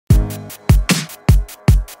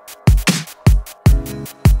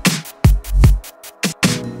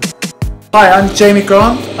Hi, I'm Jamie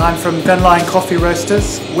Grant. I'm from Glen Lyon Coffee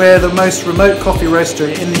Roasters. We're the most remote coffee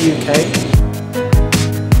roastery in the UK.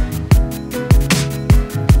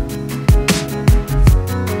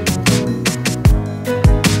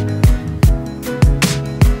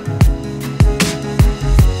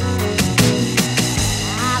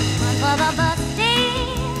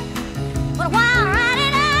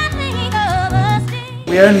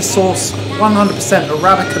 We only source 100%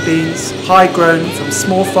 Arabica beans, high grown from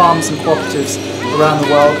small farms and cooperatives around the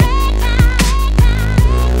world.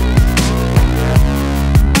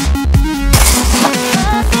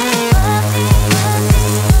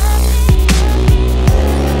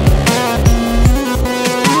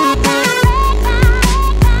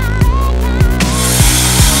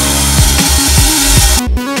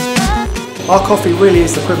 Our coffee really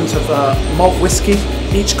is the equivalent of malt whiskey.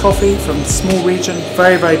 Each coffee from a small region,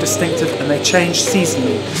 very, very distinctive, and they change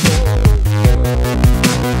seasonally.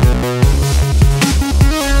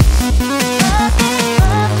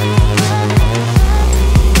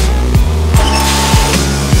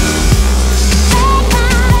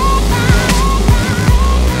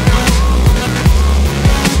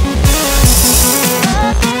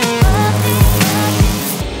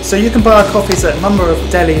 So you can buy our coffees at a number of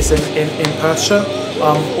delis in Perthshire,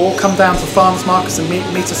 or come down to farmers markets and meet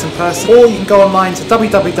us in person, or you can go online to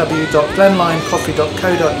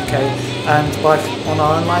www.glenlyoncoffee.co.uk and buy on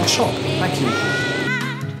our online shop. Thank you.